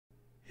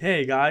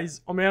Hey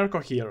guys,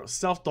 Omerko here,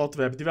 self-taught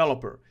web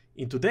developer.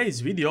 In today's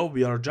video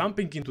we are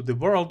jumping into the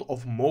world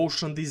of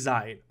motion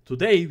design.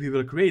 Today we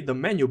will create the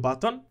menu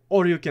button,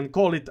 or you can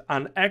call it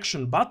an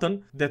action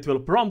button, that will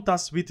prompt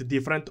us with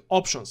different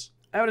options.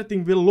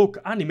 Everything will look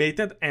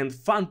animated, and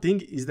fun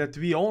thing is that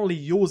we only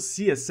use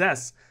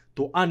CSS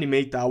to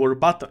animate our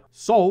button.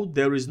 So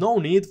there is no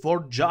need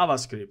for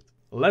JavaScript.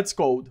 Let's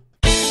code.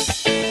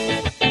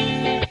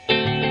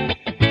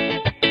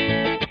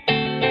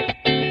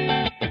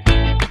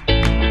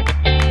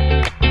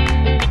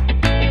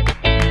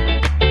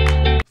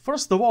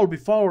 First of all,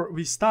 before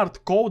we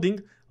start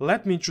coding,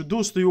 let me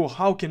introduce to you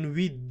how can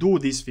we do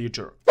this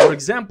feature. For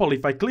example,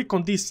 if I click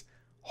on this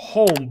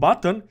home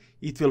button,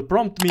 it will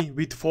prompt me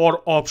with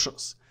 4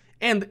 options.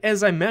 And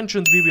as I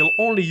mentioned, we will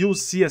only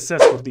use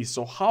CSS for this.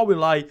 So how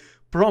will I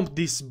prompt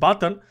this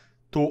button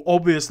to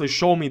obviously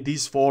show me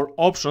these 4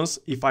 options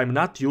if I'm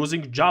not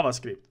using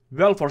JavaScript?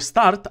 Well, for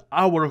start,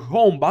 our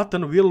home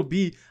button will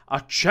be a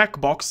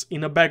checkbox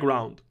in the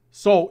background.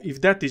 So if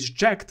that is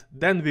checked,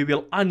 then we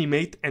will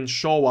animate and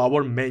show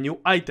our menu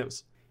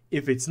items.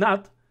 If it's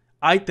not,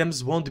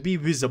 items won't be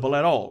visible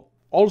at all.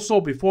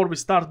 Also, before we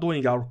start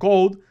doing our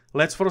code,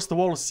 let's first of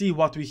all see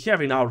what we have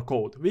in our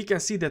code. We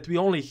can see that we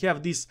only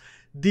have this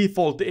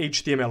default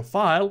HTML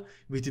file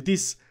with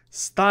this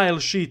style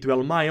sheet,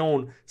 well, my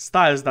own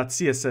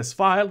styles.css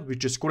file,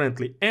 which is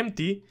currently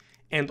empty,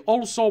 and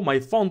also my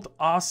font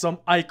awesome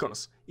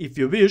icons. If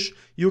you wish,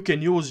 you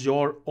can use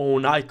your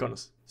own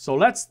icons. So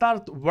let's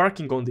start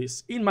working on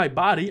this. In my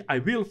body, I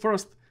will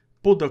first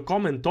put the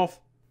comment of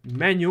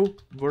menu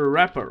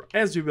wrapper,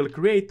 as we will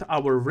create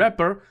our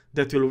wrapper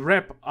that will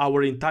wrap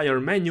our entire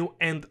menu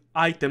and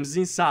items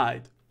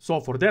inside.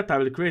 So for that, I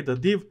will create a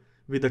div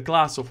with the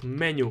class of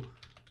menu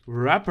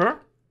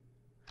wrapper.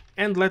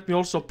 And let me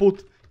also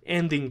put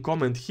ending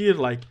comment here,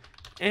 like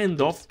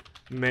end of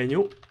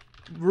menu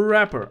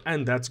wrapper,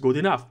 and that's good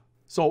enough.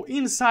 So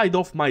inside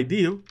of my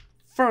div,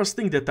 first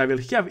thing that I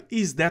will have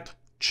is that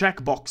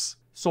checkbox.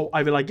 So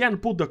I will again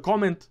put the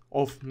comment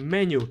of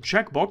menu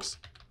checkbox,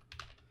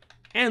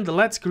 and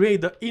let's create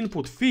the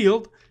input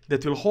field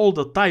that will hold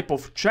the type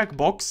of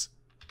checkbox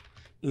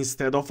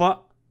instead of a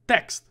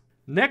text.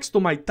 Next to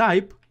my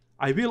type,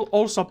 I will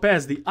also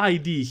pass the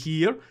ID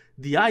here.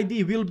 The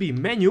ID will be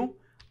menu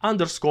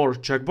underscore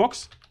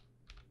checkbox,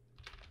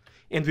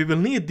 and we will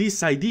need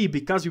this ID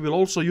because we will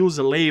also use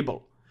a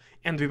label,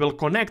 and we will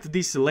connect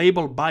this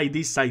label by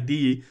this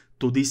ID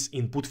to this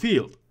input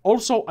field.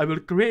 Also, I will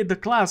create the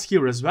class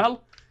here as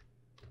well.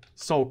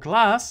 So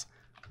class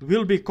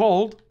will be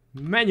called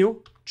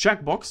menu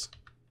checkbox,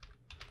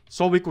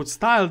 so we could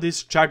style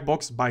this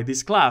checkbox by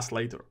this class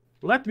later.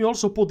 Let me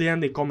also put the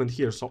ending comment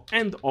here, so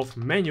end of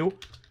menu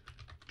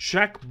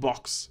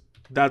checkbox.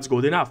 That's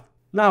good enough.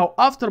 Now,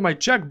 after my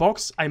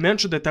checkbox, I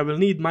mentioned that I will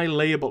need my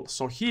label.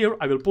 So here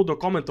I will put the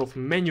comment of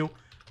menu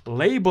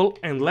label,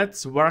 and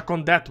let's work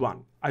on that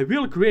one. I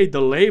will create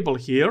the label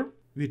here,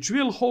 which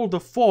will hold the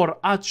 4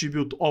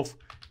 attribute of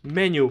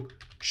menu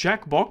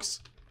checkbox,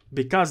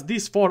 because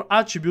these 4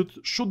 attributes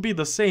should be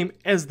the same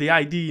as the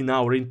ID in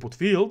our input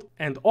field.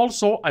 And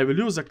also I will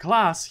use a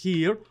class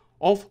here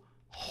of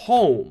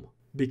home,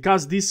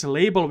 because this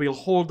label will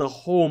hold a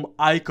home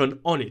icon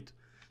on it.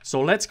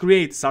 So let's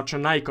create such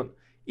an icon.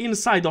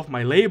 Inside of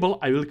my label,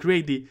 I will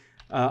create the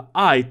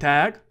I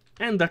tag,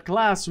 and the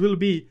class will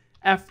be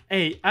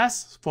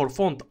FAS for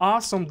font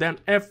awesome, then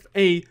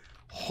FA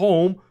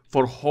home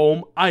for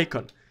home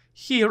icon.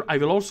 Here I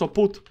will also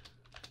put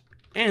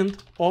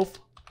end of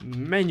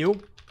menu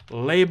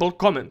label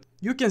comment.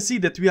 You can see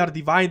that we are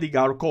dividing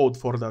our code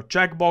for the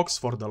checkbox,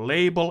 for the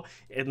label,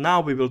 and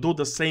now we will do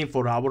the same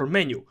for our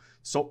menu.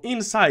 So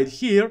inside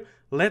here,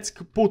 let's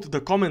put the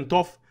comment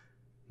of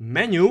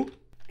menu,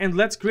 and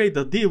let's create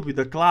the div with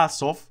the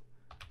class of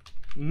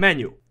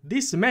menu.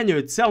 This menu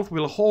itself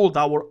will hold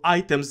our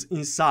items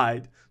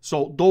inside,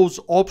 so those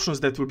options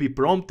that will be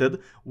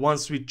prompted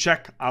once we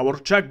check our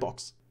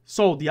checkbox.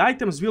 So the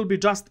items will be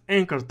just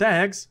anchor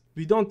tags.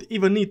 We don't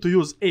even need to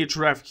use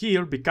href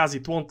here because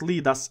it won't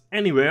lead us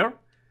anywhere.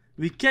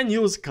 We can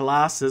use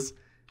classes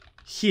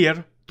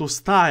here to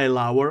style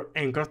our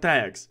anchor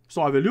tags.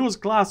 So I will use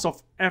class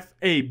of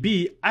FAB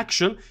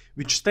action,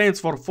 which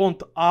stands for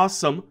font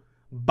awesome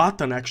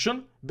button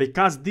action,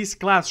 because this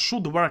class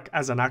should work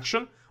as an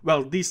action.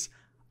 Well, this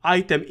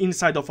item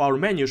inside of our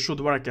menu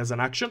should work as an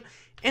action.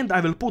 And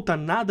I will put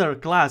another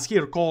class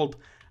here called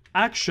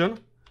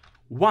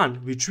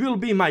action1, which will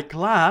be my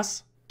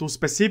class to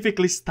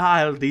specifically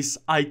style this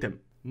item.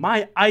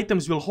 My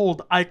items will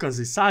hold icons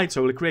inside,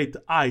 so I will create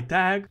the I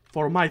tag.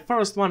 For my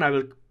first one, I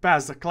will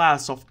pass the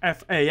class of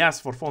FAS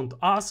for font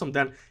awesome,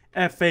 then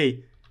FA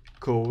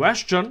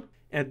question,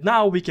 and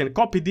now we can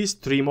copy this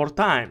 3 more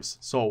times.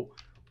 So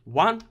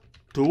 1,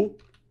 2,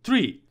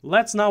 3.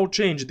 Let's now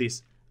change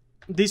this.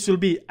 This will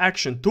be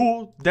action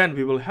 2, then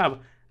we will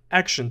have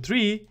action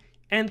 3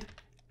 and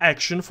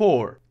action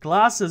 4.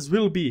 Classes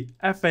will be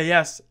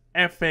FAS,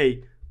 FA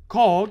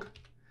cog,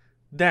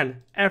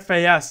 then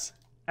FAS,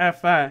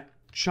 FA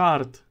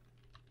chart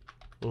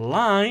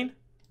line,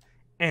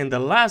 and the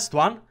last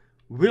one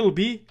will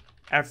be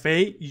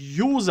FA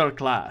user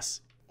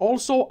class.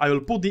 Also, I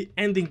will put the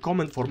ending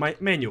comment for my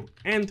menu,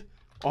 end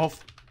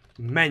of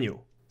menu.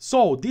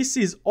 So this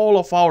is all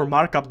of our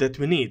markup that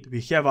we need. We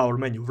have our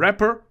menu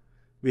wrapper,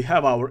 we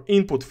have our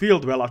input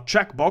field, well, a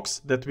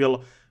checkbox that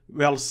will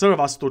serve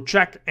us to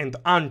check and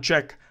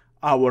uncheck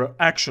our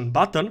action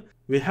button.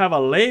 We have a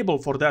label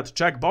for that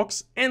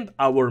checkbox and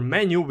our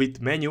menu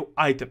with menu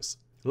items.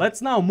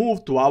 Let's now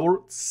move to our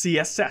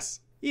CSS.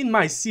 In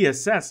my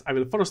CSS, I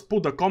will first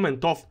put the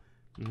comment of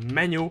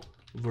menu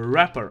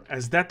wrapper,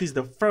 as that is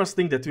the first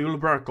thing that we will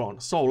work on.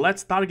 So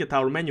let's target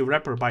our menu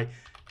wrapper by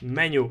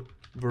menu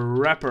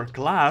wrapper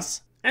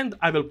class, and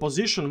I will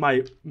position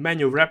my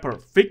menu wrapper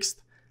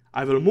fixed.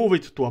 I will move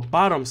it to a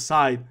bottom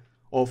side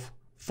of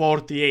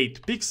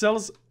 48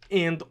 pixels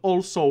and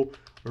also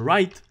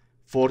right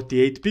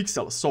 48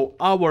 pixels. So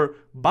our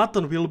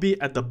button will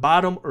be at the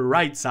bottom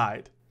right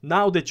side.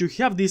 Now that you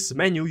have this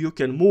menu, you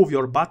can move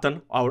your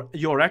button or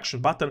your action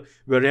button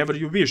wherever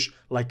you wish,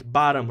 like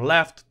bottom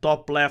left,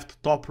 top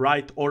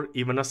right, or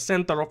even a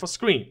center of a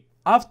screen.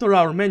 After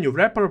our menu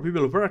wrapper, we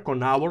will work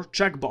on our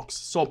checkbox.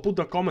 So put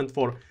the comment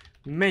for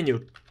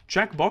menu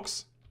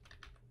checkbox,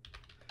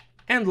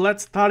 and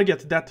let's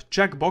target that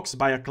checkbox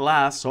by a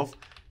class of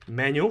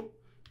menu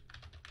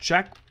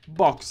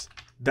checkbox.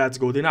 That's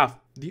good enough.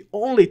 The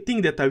only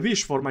thing that I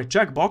wish for my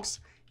checkbox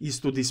is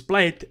to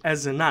display it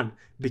as a none,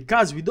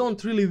 because we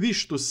don't really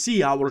wish to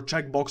see our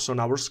checkbox on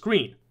our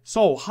screen.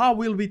 So how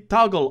will we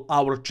toggle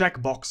our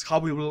checkbox? How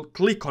we will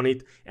click on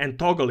it and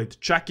toggle it,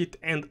 check it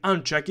and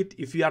uncheck it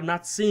if we are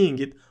not seeing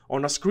it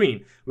on a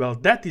screen? Well,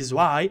 that is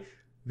why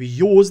we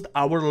used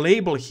our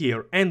label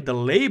here, and the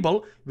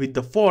label with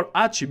the for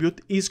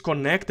attribute is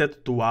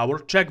connected to our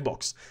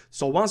checkbox.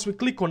 So once we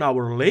click on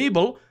our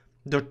label,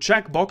 the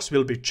checkbox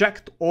will be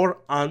checked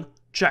or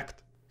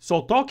unchecked.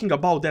 So talking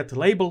about that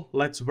label,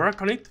 let's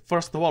work on it.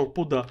 First of all,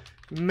 put the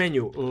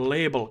menu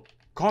label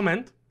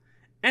comment,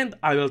 and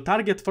I will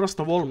target first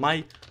of all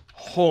my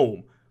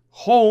home.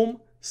 Home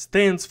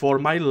stands for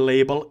my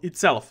label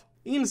itself.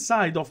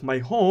 Inside of my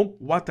home,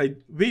 what I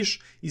wish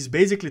is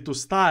basically to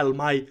style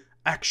my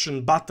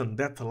action button,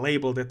 that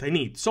label that I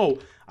need. So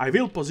I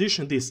will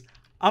position this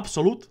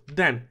absolute,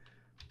 then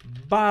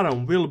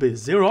bottom will be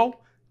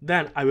 0,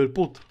 then I will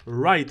put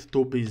right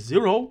to be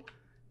 0,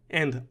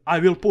 and I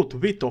will put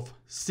width of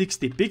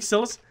 60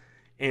 pixels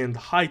and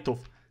height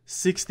of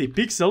 60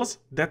 pixels.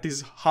 That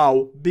is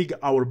how big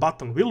our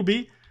button will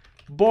be.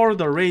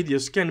 Border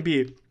radius can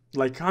be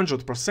like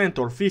 100%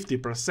 or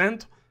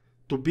 50%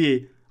 to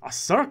be a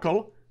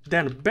circle.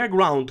 Then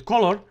background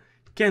color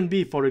can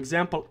be, for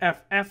example,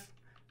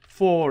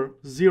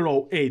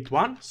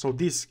 FF4081, so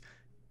this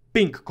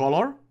pink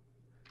color.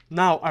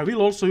 Now I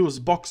will also use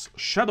box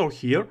shadow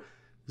here,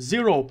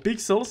 0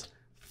 pixels,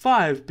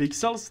 5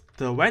 pixels,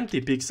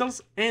 20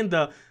 pixels, and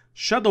the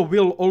shadow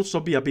will also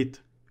be a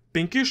bit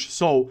pinkish,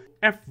 so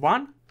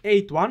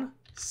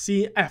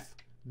F181CF.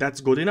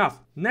 That's good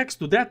enough. Next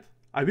to that,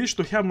 I wish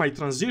to have my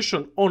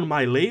transition on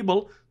my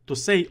label to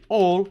say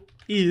all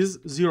is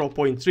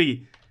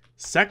 0.3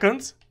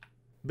 seconds,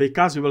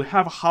 because we will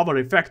have hover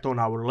effect on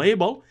our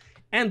label,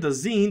 and the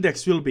Z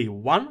index will be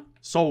 1,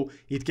 so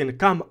it can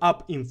come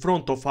up in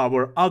front of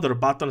our other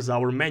buttons,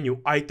 our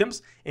menu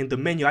items, and the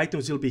menu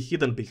items will be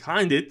hidden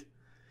behind it.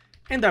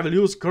 And I will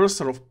use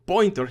cursor of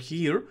pointer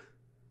here,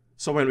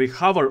 so when we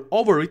hover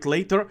over it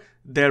later,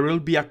 there will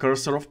be a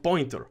cursor of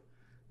pointer.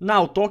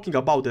 Now talking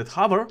about that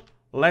hover,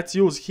 let's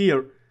use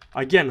here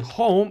again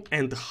home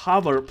and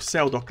hover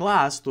pseudo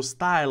class to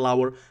style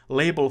our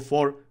label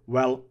for,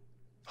 well,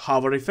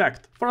 hover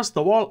effect. First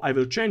of all, I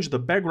will change the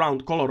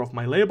background color of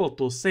my label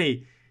to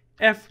say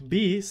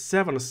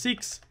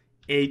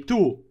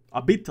FB76A2,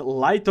 a bit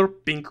lighter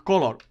pink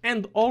color.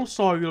 And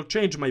also I will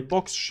change my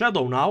box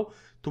shadow now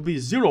to be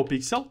 0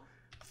 pixel,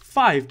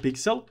 5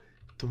 pixel,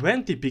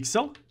 20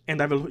 pixel, and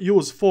I will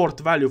use fourth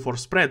value for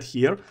spread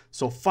here,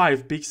 so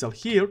 5 pixel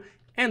here,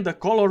 and the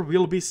color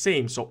will be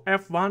same, so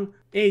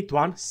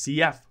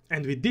F181CF.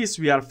 And with this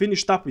we are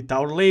finished up with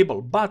our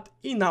label, but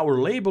in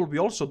our label we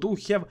also do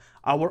have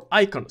our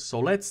icon, so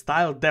let's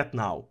style that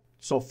now.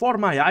 So for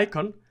my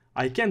icon,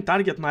 I can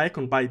target my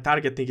icon by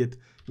targeting it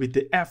with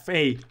the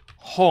FA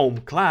home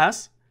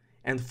class,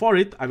 and for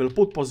it I will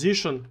put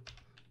position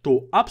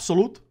to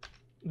absolute,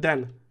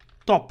 then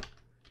top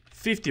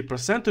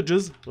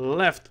 50%,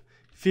 left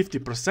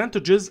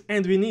 50%,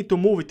 and we need to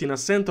move it in a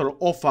center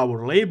of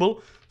our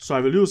label, so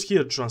I will use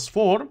here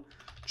transform,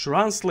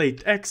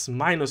 translate x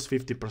minus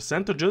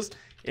 50%,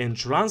 and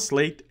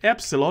translate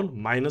epsilon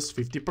minus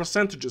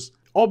 50%.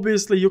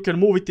 Obviously you can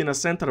move it in a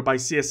center by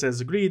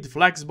CSS grid,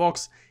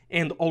 flexbox,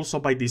 and also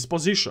by this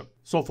position.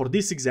 So for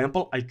this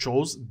example I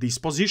chose this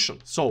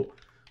position. So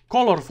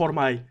color for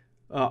my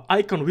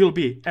icon will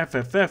be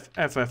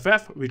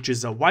FFF, which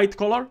is a white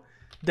color.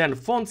 Then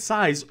font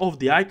size of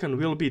the icon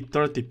will be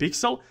 30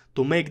 pixel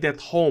to make that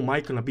home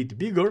icon a bit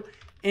bigger,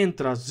 and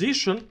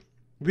transition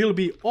will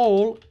be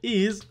all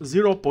is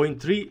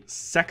 0.3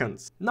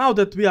 seconds. Now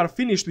that we are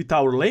finished with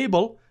our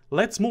label,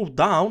 let's move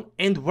down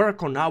and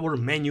work on our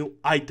menu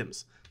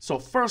items. So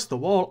first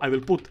of all, I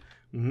will put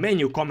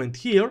menu comment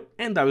here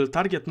and I will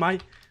target my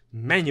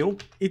menu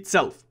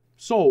itself.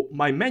 So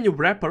my menu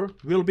wrapper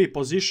will be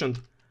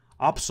positioned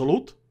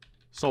absolute.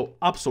 So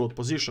absolute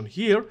position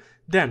here.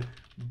 Then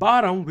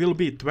bottom will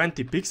be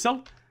 20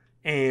 pixel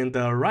and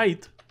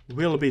right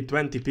will be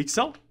 20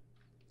 pixel.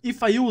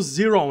 If I use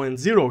 0 and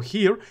 0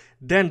 here,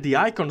 then the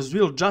icons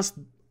will just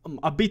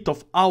a bit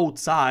of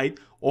outside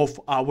of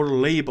our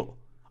label,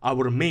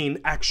 our main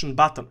action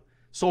button.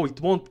 So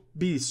it won't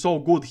be so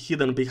good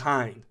hidden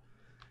behind.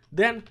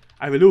 Then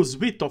I will use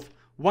width of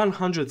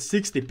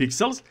 160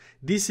 pixels.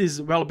 This is,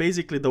 well,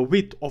 basically the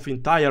width of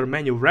entire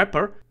menu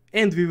wrapper,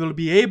 and we will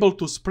be able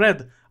to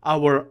spread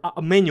our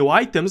menu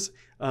items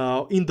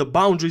in the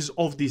boundaries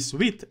of this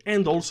width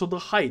and also the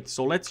height.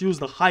 So let's use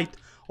the height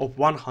of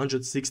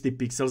 160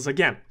 pixels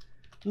again.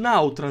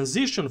 Now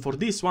transition for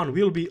this one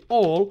will be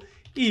all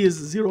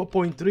is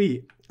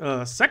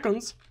 0.3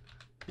 seconds.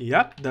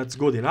 Yep, that's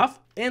good enough.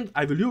 And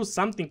I will use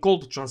something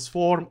called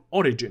transform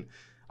origin.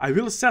 I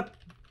will set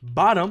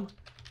bottom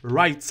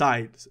right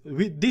side.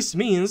 This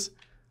means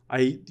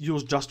I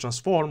use just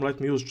transform. Let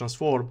me use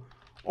transform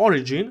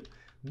origin.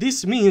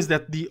 This means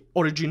that the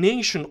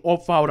origination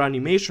of our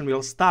animation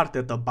will start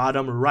at the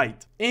bottom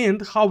right.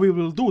 And how we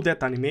will do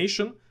that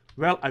animation?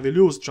 Well, I will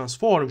use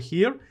transform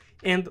here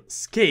and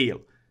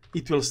scale.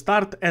 It will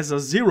start as a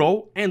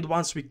 0, and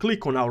once we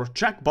click on our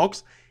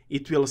checkbox,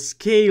 it will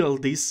scale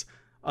this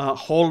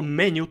whole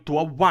menu to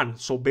a 1.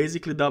 So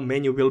basically the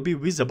menu will be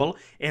visible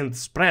and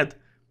spread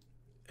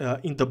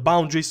in the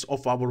boundaries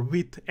of our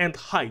width and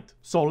height.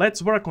 So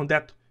let's work on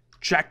that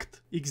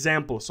checked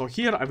example. So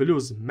here I will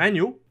use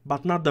menu,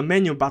 but not the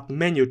menu, but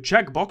menu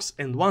checkbox.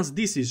 And once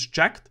this is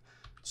checked,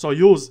 so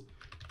use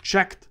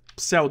checked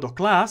pseudo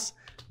class,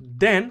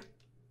 then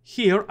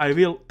here I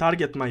will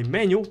target my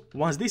menu.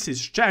 Once this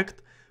is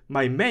checked,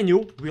 my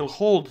menu will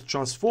hold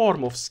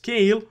transform of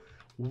scale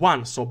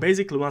 1. So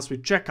basically once we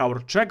check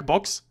our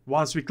checkbox,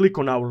 once we click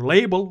on our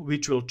label,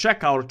 which will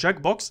check our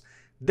checkbox,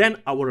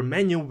 then our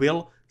menu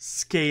will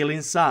scale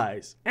in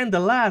size. And the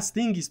last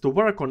thing is to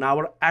work on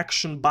our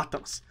action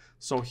buttons.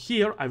 So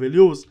here I will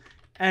use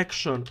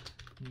action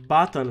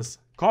buttons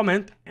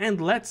comment, and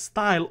let's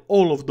style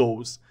all of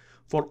those.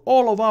 For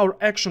all of our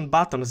action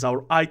buttons,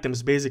 our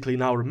items basically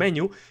in our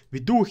menu, we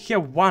do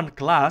have one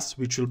class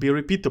which will be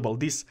repeatable,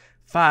 this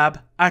fab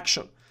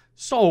action.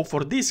 So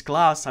for this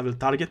class I will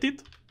target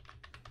it,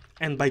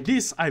 and by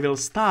this I will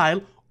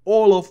style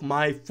all of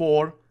my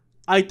 4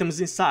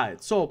 items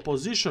inside. So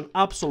position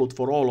absolute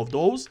for all of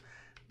those.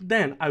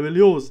 Then I will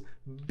use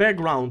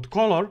background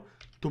color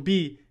to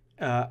be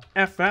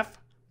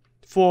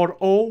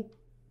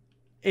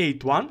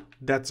FF4081,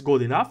 that's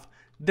good enough.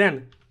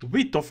 Then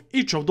width of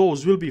each of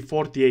those will be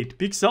 48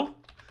 pixel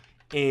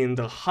and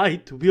the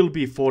height will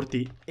be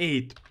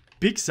 48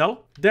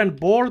 pixel. Then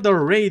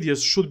border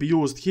radius should be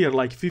used here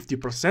like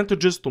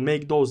 50% to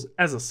make those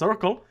as a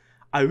circle.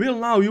 I will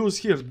now use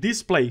here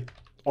display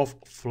of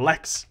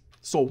flex.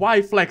 So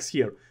why flex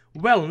here?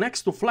 Well,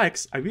 next to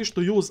flex I wish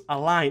to use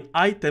align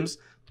items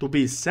to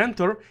be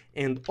center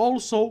and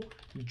also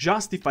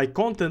justify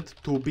content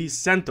to be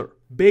center.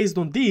 Based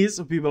on these,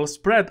 we will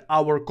spread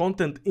our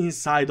content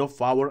inside of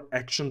our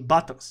action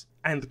buttons,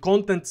 and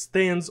content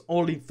stands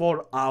only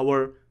for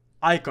our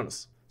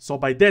icons. So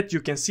by that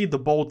you can see the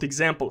both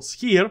examples.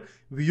 Here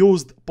we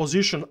used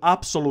position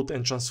absolute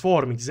and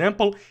transform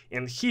example,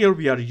 and here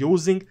we are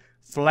using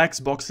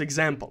flexbox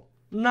example.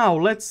 Now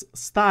let's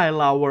style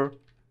our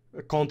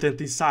content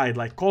inside,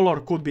 like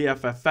color could be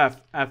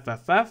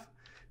FFF.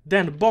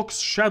 Then box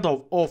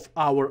shadow of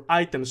our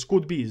items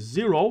could be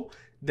 0,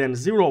 then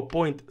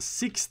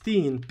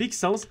 0.16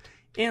 pixels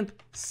and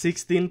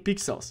 16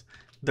 pixels.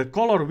 The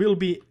color will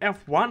be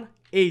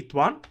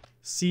F181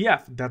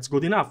 CF, that's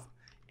good enough.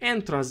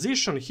 And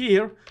transition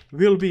here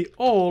will be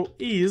all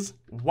is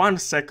 1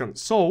 second.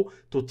 So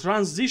to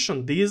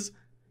transition this,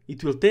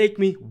 it will take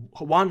me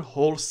 1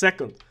 whole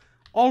second.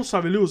 Also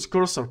I will use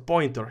cursor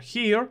pointer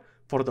here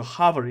for the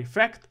hover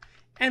effect,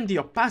 and the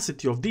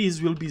opacity of these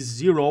will be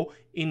 0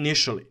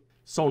 initially.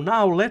 So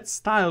now let's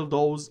style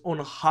those on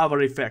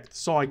hover effect.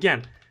 So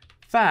again,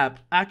 fab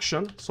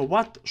action. So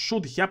what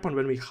should happen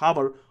when we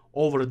hover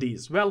over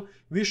these? Well,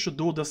 we should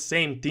do the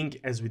same thing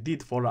as we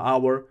did for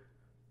our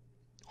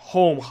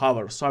home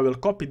hover. So I will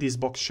copy this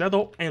box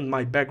shadow and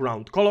my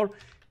background color,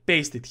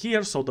 paste it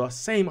here, so the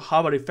same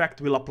hover effect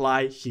will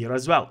apply here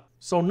as well.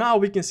 So now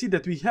we can see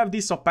that we have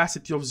this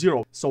opacity of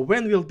 0. So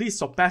when will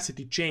this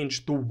opacity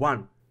change to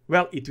 1?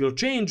 Well, it will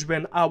change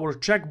when our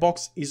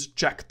checkbox is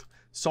checked.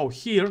 So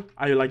here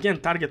I will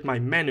again target my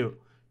menu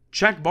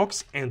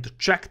checkbox and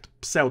checked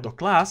pseudo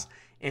class,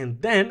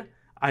 and then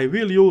I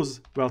will use,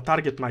 well,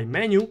 target my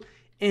menu,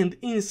 and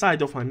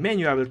inside of my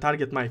menu I will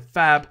target my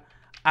fab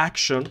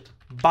action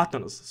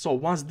buttons. So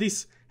once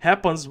this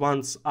happens,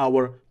 once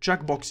our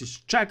checkbox is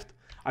checked,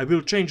 I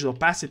will change the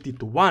opacity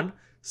to 1,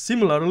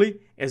 similarly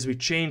as we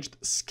changed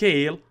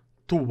scale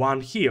to 1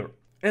 here.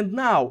 And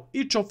now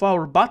each of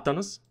our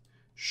buttons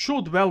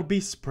should well be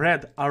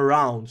spread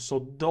around,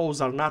 so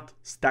those are not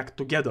stacked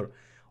together.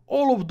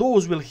 all of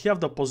those will have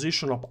the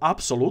position of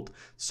absolute,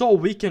 so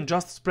we can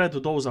just spread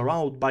those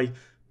around by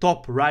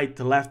top, right,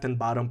 left and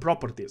bottom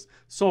properties.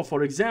 So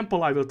for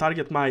example, I will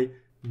target my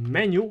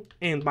menu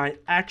and my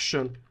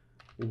action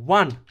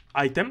 1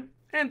 item,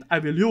 and I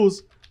will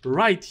use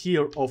right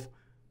here of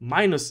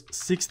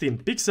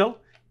 -16 pixel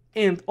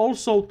and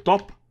also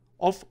top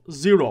of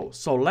 0.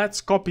 So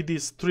let's copy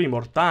this 3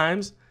 more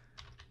times.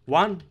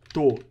 1,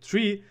 2,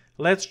 3.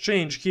 Let's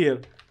change here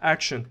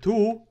action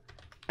 2,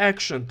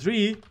 action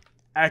 3,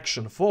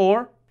 action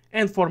 4,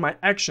 and for my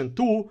action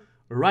 2,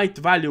 right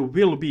value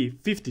will be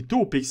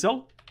 52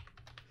 pixel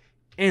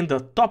and the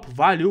top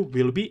value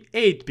will be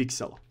 8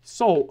 pixel.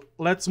 So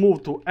let's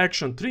move to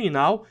action 3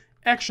 now.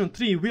 Action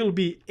 3 will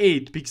be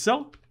 8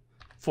 pixel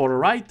for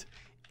right,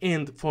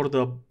 and for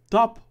the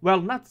top,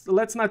 well,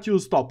 let's not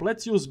use top,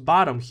 let's use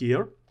bottom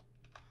here.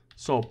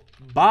 So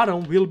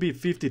bottom will be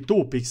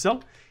 52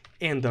 pixel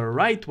and the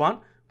right one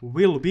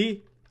will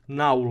be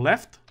now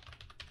left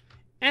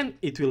and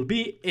it will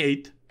be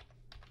 8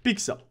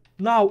 pixel.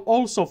 Now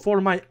also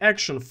for my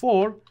action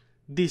 4,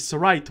 this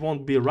right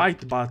won't be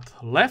right but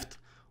left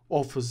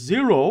of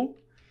 0,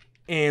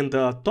 and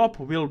the top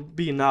will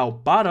be now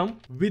bottom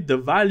with the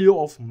value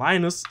of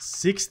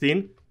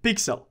 -16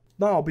 pixel.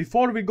 Now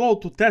before we go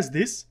to test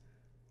this,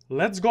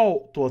 let's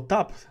go to a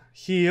tab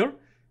here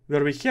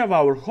where we have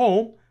our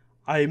home.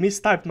 I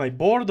mistyped my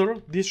border,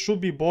 this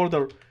should be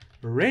border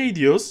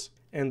radius,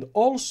 and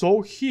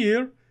also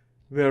here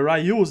where I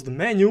used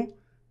menu,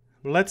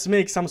 let's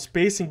make some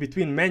spacing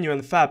between menu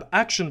and fab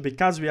action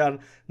because we are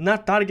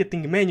not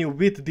targeting menu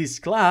with this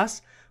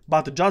class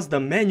but just the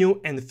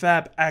menu and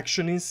fab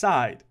action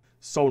inside.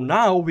 So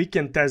now we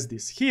can test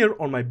this. Here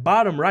on my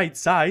bottom right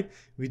side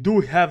we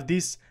do have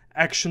this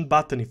action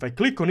button. If I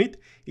click on it,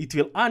 it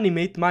will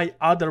animate my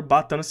other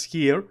buttons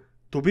here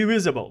to be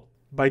visible.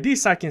 By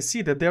this I can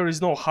see that there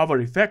is no hover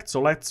effect,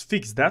 so let's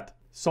fix that.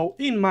 So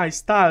in my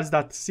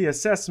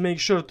styles.css, make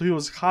sure to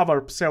use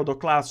hover pseudo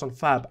class on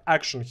fab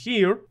action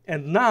here.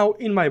 And now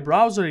in my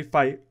browser, if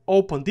I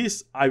open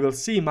this, I will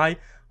see my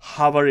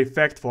hover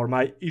effect for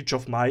each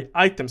of my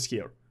items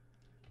here.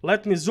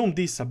 Let me zoom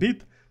this a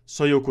bit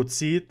so you could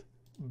see it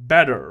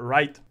better,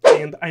 right?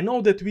 And I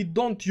know that we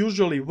don't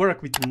usually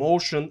work with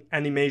motion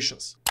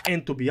animations.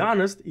 And to be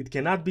honest, it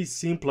cannot be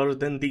simpler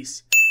than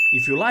this.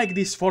 If you like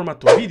this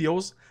format of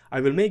videos, I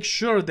will make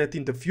sure that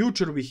in the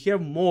future we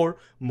have more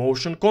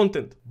motion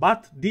content.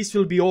 But this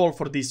will be all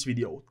for this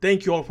video.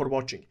 Thank you all for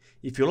watching.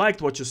 If you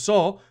liked what you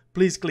saw,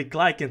 please click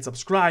like and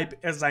subscribe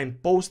as I'm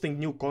posting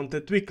new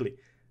content weekly.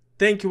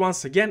 Thank you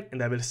once again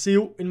and I will see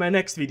you in my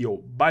next video.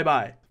 Bye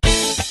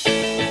bye.